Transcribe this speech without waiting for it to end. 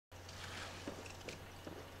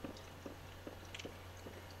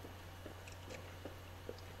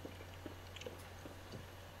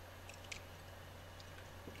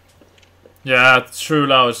Yeah, it's true,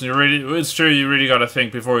 Lois. It's true. You really gotta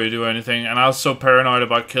think before you do anything. And I was so paranoid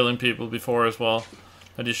about killing people before as well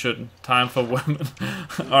that you shouldn't. Time for women.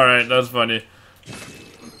 All right, that's funny.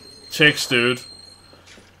 Chicks, dude.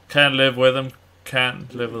 Can't live with them.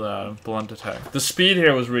 Can't live without them. Blunt attack. The speed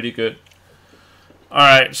here was really good. All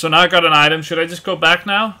right, so now I got an item. Should I just go back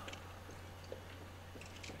now?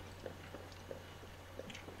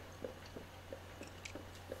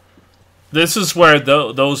 This is where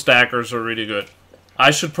those daggers are really good.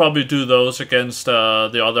 I should probably do those against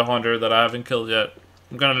the other hunter that I haven't killed yet.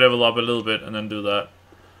 I'm gonna level up a little bit and then do that.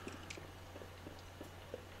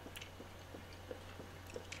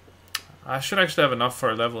 I should actually have enough for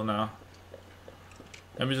a level now.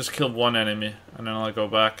 Let me just kill one enemy and then I'll go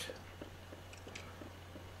back.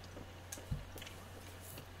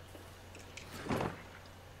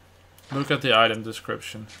 Look at the item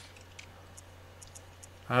description.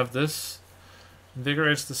 I have this.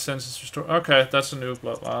 Invigorates the senses, restore. Okay, that's a new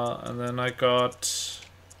blood. And then I got.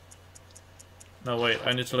 No, wait.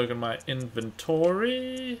 I need to look at my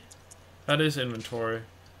inventory. That is inventory.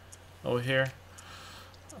 Oh, here.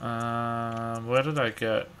 Where did I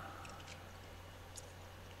get?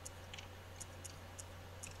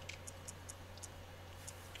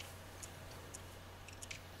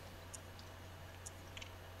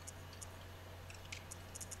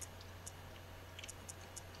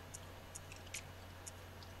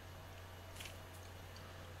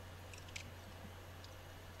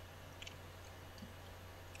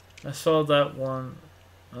 I saw that one.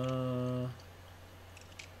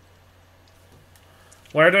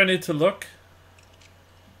 Where do I need to look?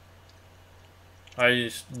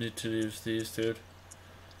 I need to use these, dude.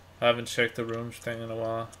 I haven't checked the rooms thing in a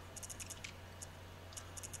while.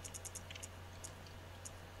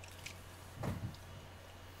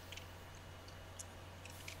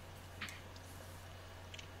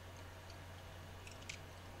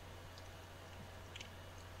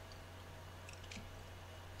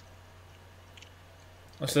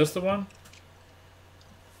 Is this the one?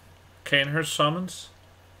 Cainhurst summons?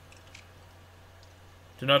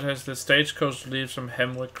 Do not hesitate. The stagecoach leaves from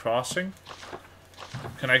Hemwick Crossing.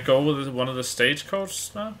 Can I go with one of the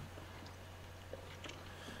stagecoaches now?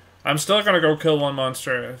 I'm still gonna go kill one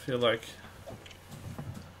monster, I feel like.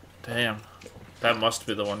 Damn. That must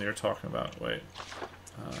be the one you're talking about. Wait.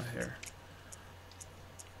 Here.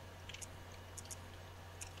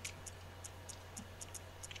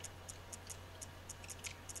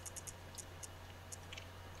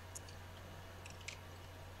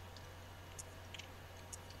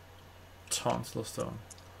 Tonsil Stone.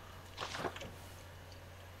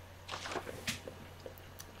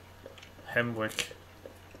 Hemwick.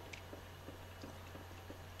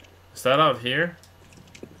 Is that out here?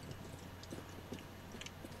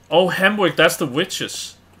 Oh, Hemwick, that's the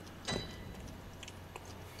witches.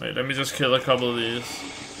 Wait, let me just kill a couple of these.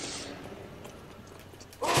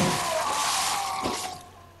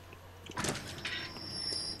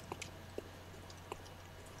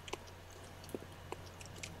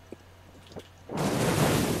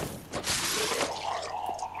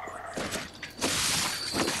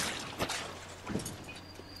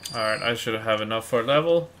 Alright, I should have enough for a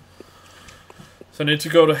level. So I need to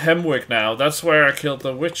go to Hemwick now. That's where I killed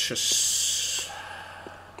the witches.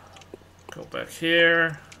 Go back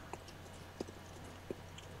here.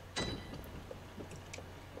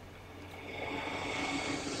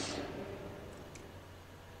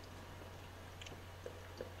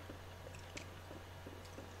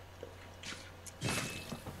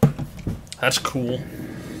 That's cool.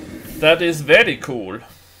 That is very cool.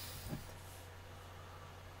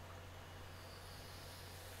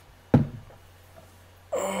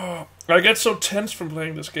 I get so tense from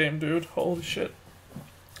playing this game, dude. Holy shit.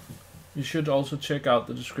 You should also check out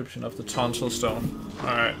the description of the tonsil stone.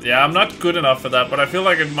 Alright, yeah, I'm not good enough for that, but I feel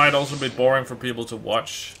like it might also be boring for people to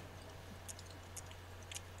watch.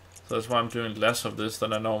 So that's why I'm doing less of this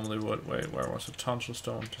than I normally would. Wait, where was the tonsil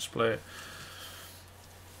stone display?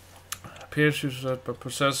 Appears useless, but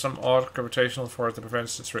possesses some odd gravitational force that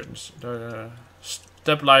prevents its written.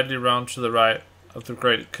 Step lightly round to the right of the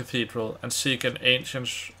great cathedral and seek an ancient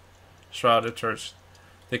shrouded church.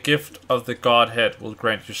 The gift of the Godhead will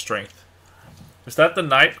grant you strength. Is that the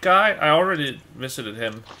knight guy? I already visited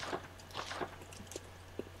him.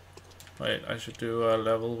 Wait, I should do a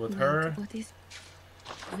level with her. What is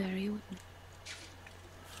very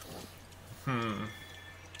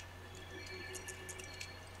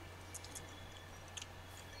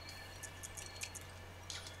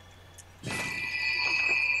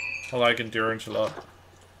I like endurance a lot.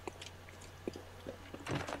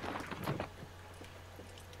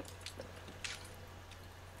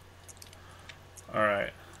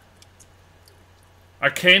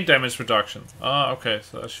 arcane damage reduction. Ah, okay,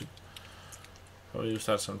 so I should probably use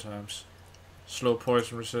that sometimes. Slow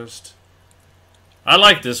poison resist. I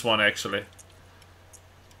like this one actually.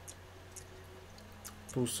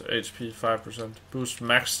 Boost HP 5%. Boost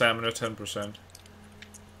max stamina 10%.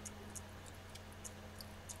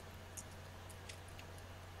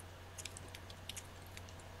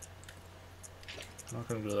 I'm not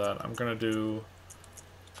gonna do that. I'm gonna do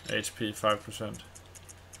HP 5%.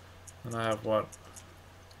 And I have what?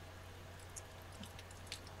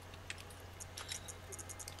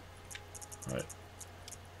 Right.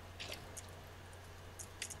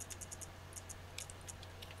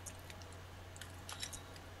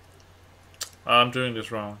 I'm doing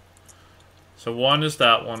this wrong. So 1 is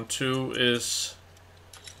that one, 2 is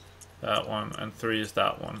that one, and 3 is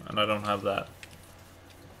that one, and I don't have that.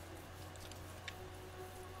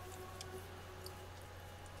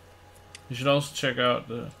 You should also check out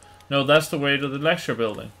the... No, that's the way to the lecture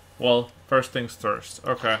building. Well, first things first.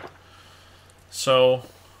 Okay. So,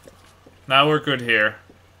 now we're good here.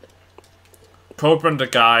 Open the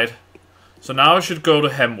guide. So now I should go to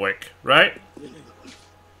Hemwick, right?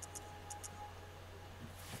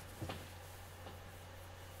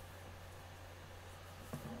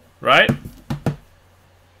 Right?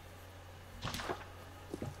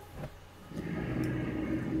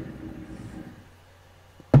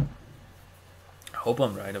 I hope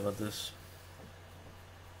I'm right about this.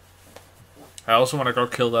 I also want to go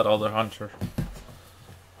kill that other hunter.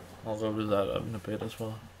 I'll go do that in a bit as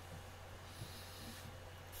well.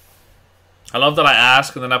 I love that I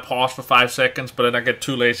ask and then I pause for 5 seconds, but then I get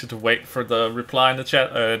too lazy to wait for the reply in the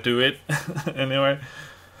chat. Do it anyway.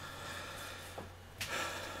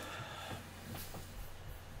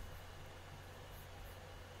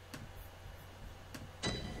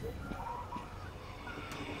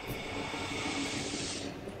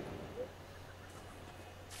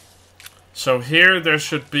 So here there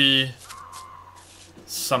should be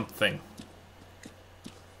something.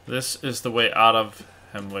 This is the way out of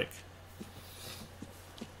Hemwick.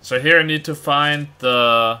 So here I need to find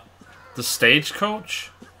the stagecoach.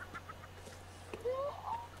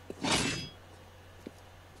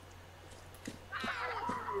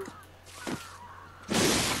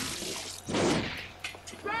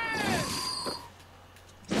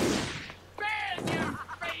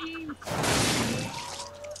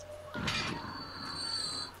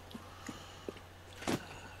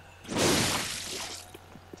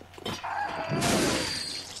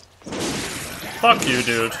 Fuck you,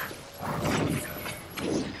 dude.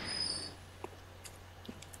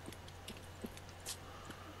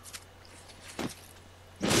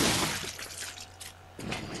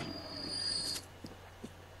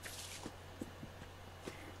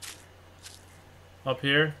 Up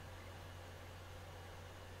here.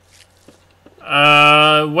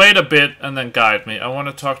 Wait a bit and then guide me. I want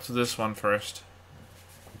to talk to this one first.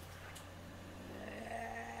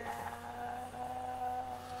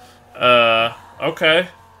 Okay.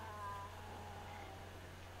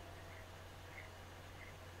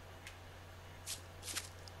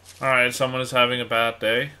 Alright, someone is having a bad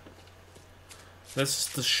day. This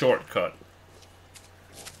is the shortcut.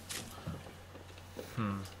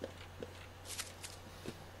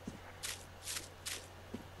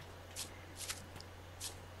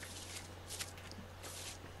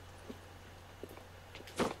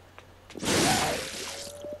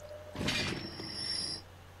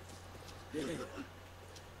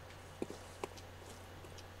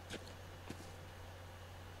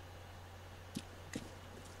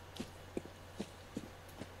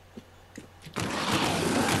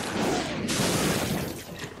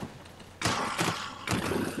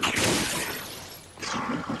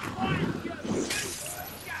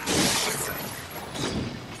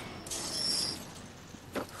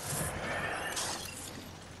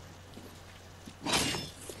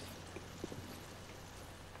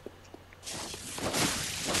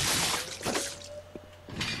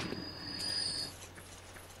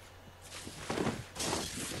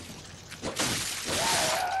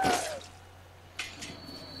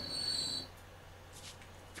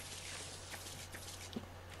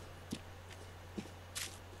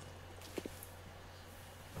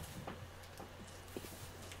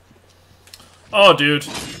 Oh, dude.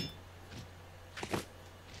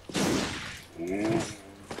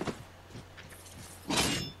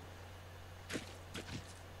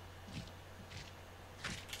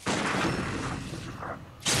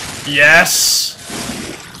 Yes!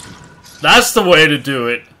 That's the way to do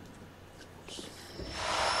it.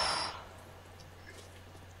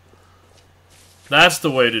 That's the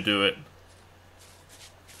way to do it.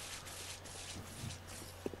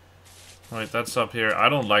 Wait, that's up here. I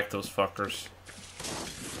don't like those fuckers.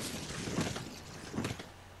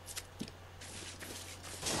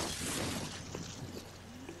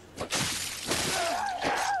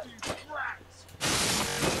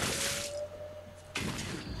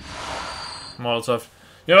 Molotov.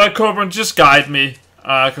 You know what, Coburn? Just guide me.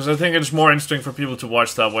 Because I think it's more interesting for people to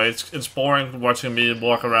watch that way. It's boring watching me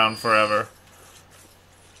walk around forever.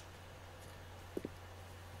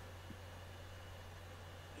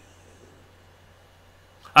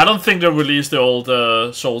 I don't think they'll release the old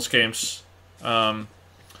Souls games. I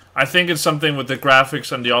think it's something with the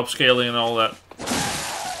graphics and the upscaling and all that.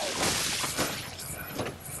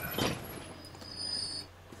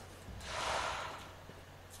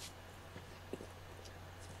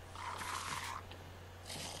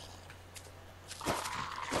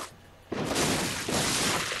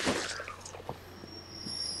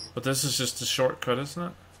 But this is just a shortcut, isn't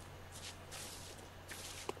it?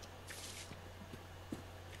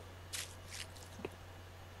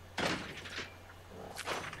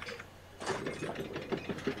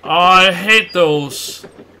 Oh, I hate those.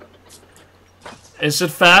 Is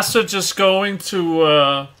it faster just going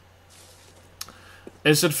to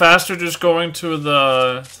Is it faster just going to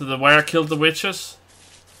the where I killed the witches?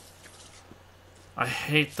 I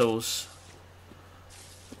hate those.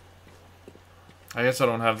 I guess I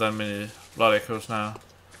don't have that many blood echoes now.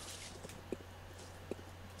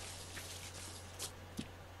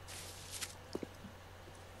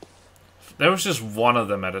 There was just one of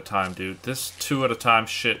them at a time, dude. This 2 at a time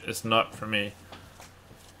shit is not for me.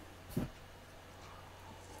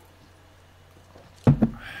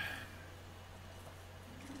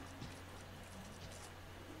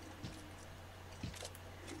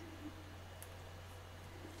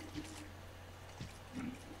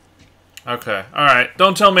 Okay, alright.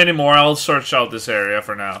 Don't tell me anymore. I'll search out this area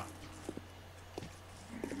for now.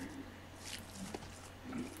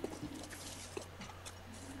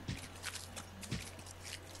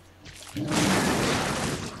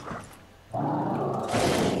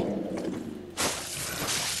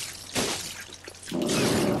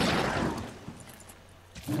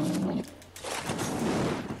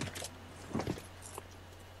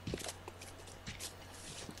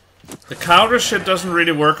 The counter shit doesn't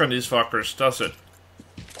really work on these fuckers, does it?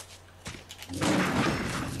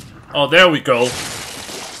 Oh, there we go.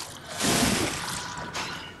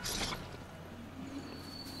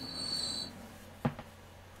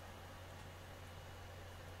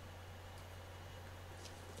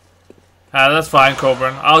 Ah, that's fine,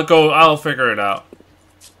 Coburn. I'll figure it out.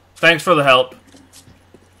 Thanks for the help.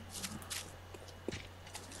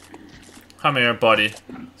 Come here, buddy.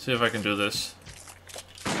 See if I can do this.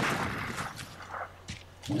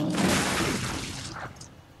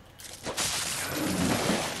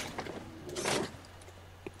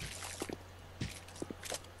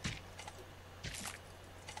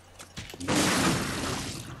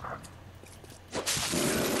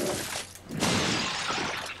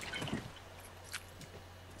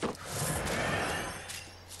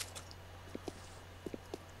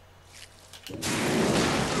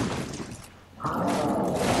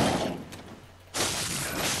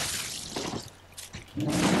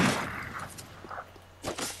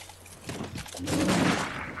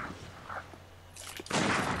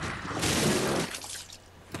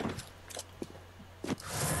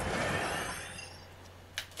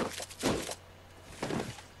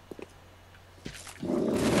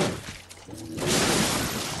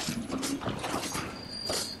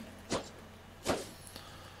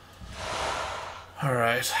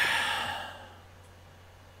 Alright.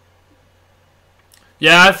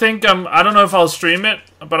 Yeah, I think, I don't know if I'll stream it,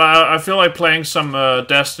 but I feel like playing some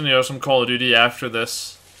Destiny or some Call of Duty after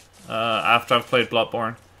this. After I've played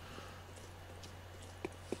Bloodborne.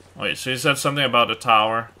 Wait, so you said something about the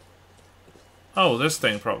tower. Oh, this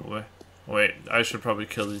thing probably. Wait, I should probably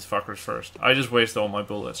kill these fuckers first. I just wasted all my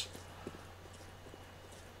bullets.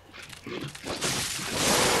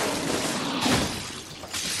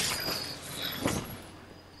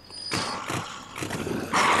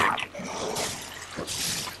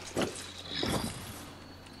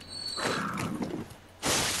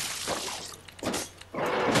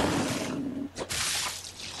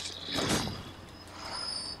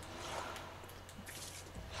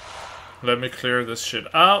 Let me clear this shit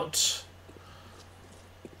out.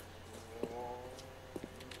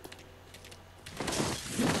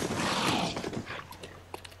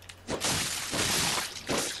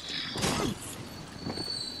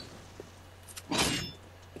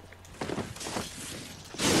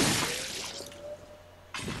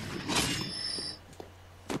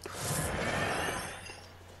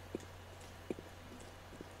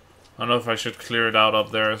 know if I should clear it out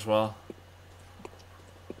up there as well.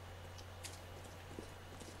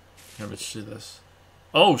 Let me see this.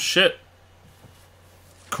 Oh, shit.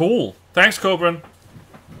 Cool. Thanks, Cobran.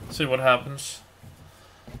 See what happens.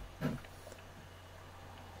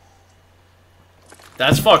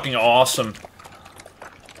 That's fucking awesome.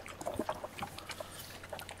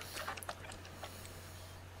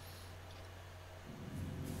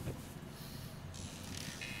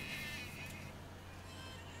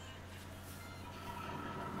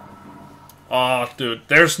 Oh, dude,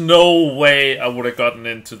 there's no way I would have gotten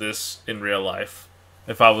into this in real life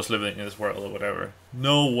if I was living in this world or whatever.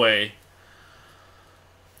 No way.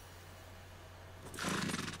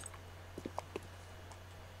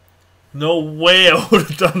 No way I would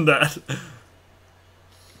have done that.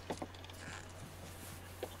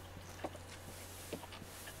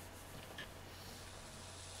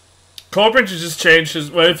 Corbin should just change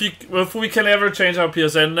his... Well, if we can ever change our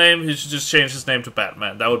PSN name, he should just change his name to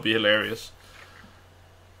Batman. That would be hilarious.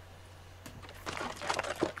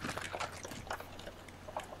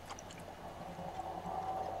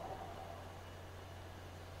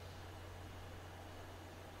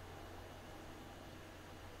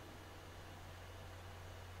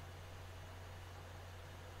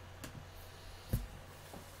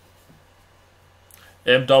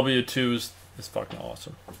 MW2 is fucking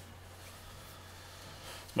awesome.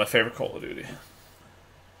 It's my favorite Call of Duty.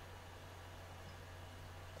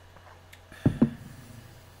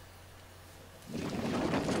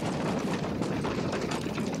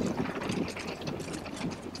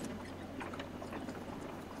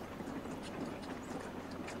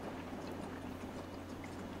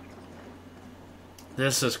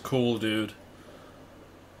 This is cool, dude.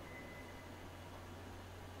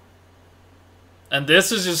 And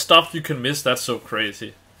this is just stuff you can miss. That's so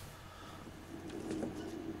crazy.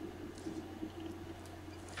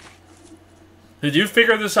 Did you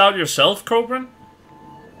figure this out yourself, Cobran?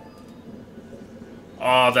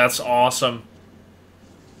 Oh, that's awesome.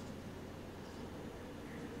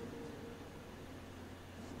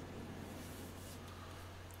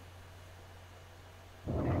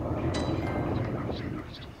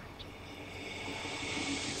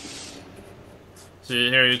 So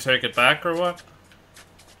here you take it back or what?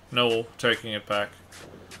 No, taking it back.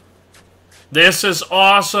 This is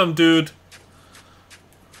awesome, dude.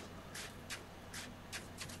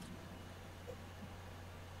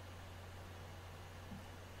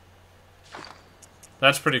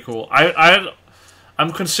 That's pretty cool.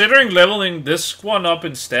 I'm considering leveling this one up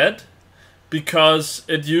instead because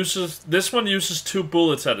this one uses 2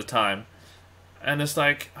 bullets at a time, and it's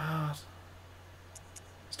like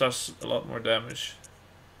it does a lot more damage.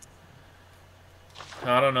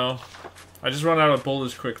 I don't know. I just run out of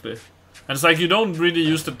bullets quickly. And it's like you don't really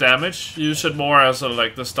use the damage, you use it more as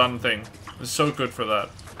like the stun thing. It's so good for that.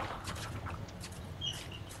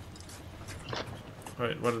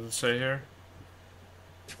 Wait, what did it say here?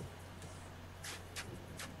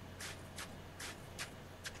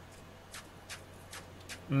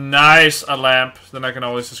 Nice, a lamp. Then I can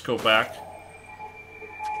always just go back.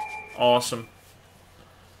 Awesome.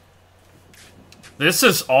 This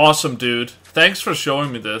is awesome, dude. Thanks for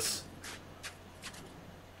showing me this.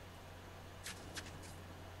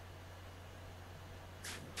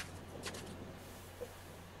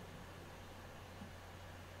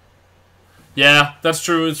 Yeah, that's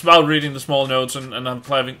true. It's about reading the small notes and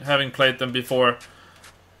having played them before.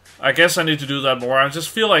 I guess I need to do that more. I just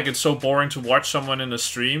feel like it's so boring to watch someone in a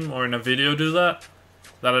stream or in a video do that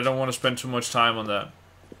I don't want to spend too much time on that.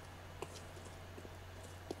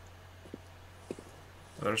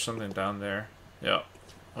 There's something down there. Yeah.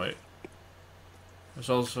 Wait.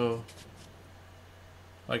 There's also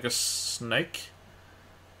like a snake.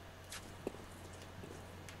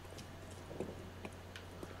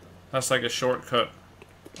 That's like a shortcut.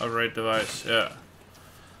 A raid device. Yeah.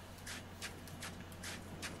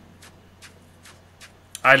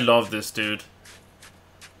 I love this, dude.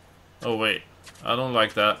 Oh, wait. I don't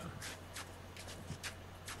like that.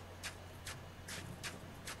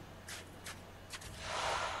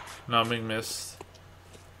 Numbing mist.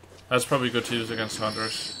 That's probably good to use against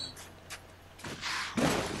hunters.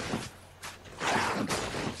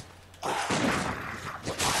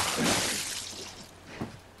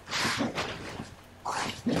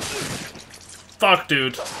 Fuck,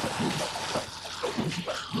 dude.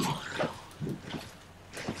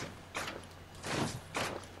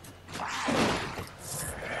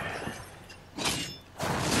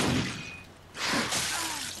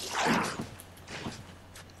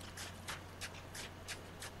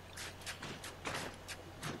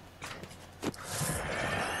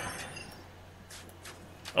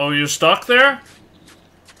 Oh, you're stuck there?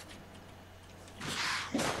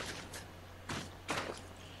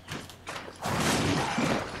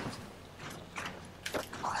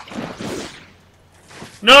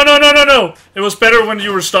 No, no, no, no, no! It was better when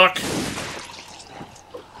you were stuck.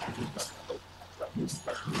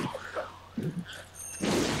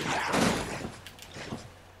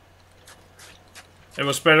 It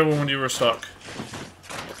was better when you were stuck.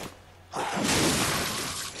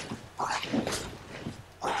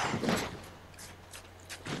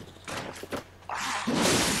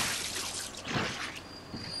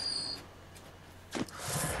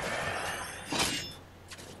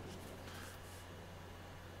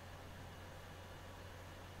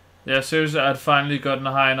 Yeah, seriously, I'd finally gotten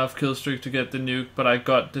a high enough kill streak to get the nuke, but I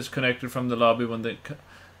got disconnected from the lobby when the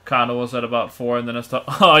counter was at about 4, and then I stopped.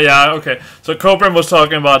 Oh, yeah, okay. So Cobram was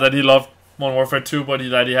talking about that he loved Modern Warfare 2, but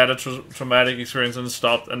that he had a traumatic experience and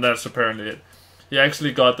stopped, and that's apparently it. He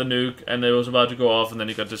actually got the nuke, and it was about to go off, and then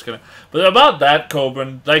he got disconnected. But about that,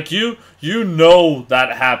 Cobram, like, you know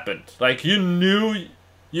that happened. Like, you know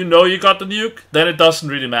you got the nuke, then it doesn't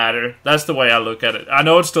really matter. That's the way I look at it. I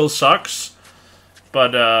know it still sucks,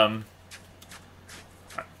 but, I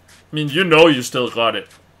mean, you know you still got it.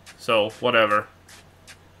 So, whatever.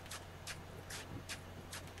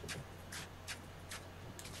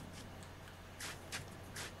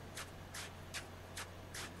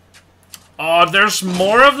 Oh, there's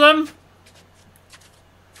more of them?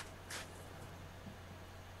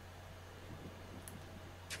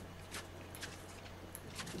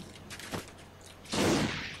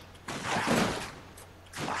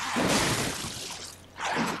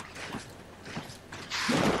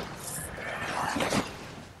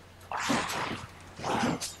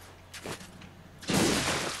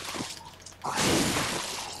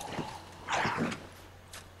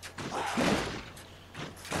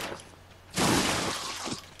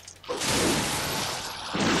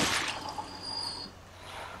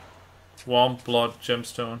 Warm blood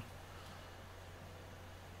gemstone.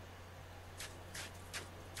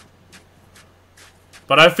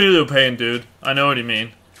 But I feel your pain, dude. I know what you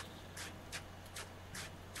mean.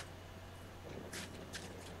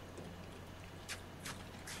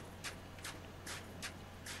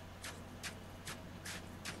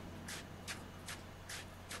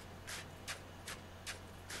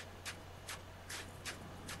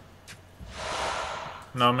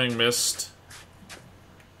 Numbing mist.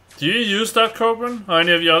 Do you use that, Cobran? Or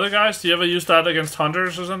any of the other guys? Do you ever use that against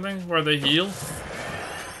hunters or something? Where they heal?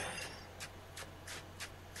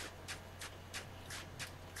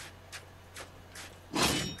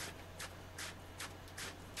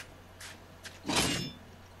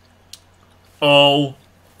 Oh,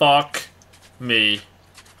 fuck me.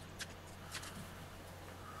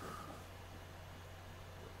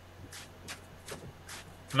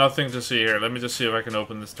 Nothing to see here. Let me just see if I can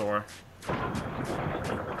open this door.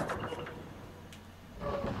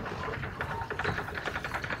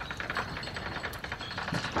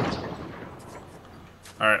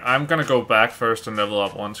 Alright, I'm gonna go back first and level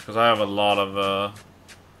up once, because I have a lot of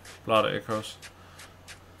echoes.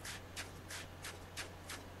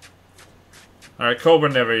 Alright, Cobra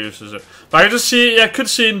never uses it. But I could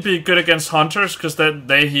see it be good against hunters, because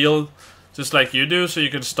they heal just like you do, so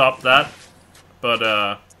you can stop that. But,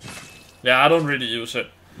 yeah, I don't really use it.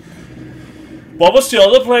 What was the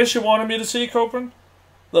other place you wanted me to see, Cobra?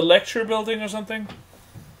 The lecture building or something?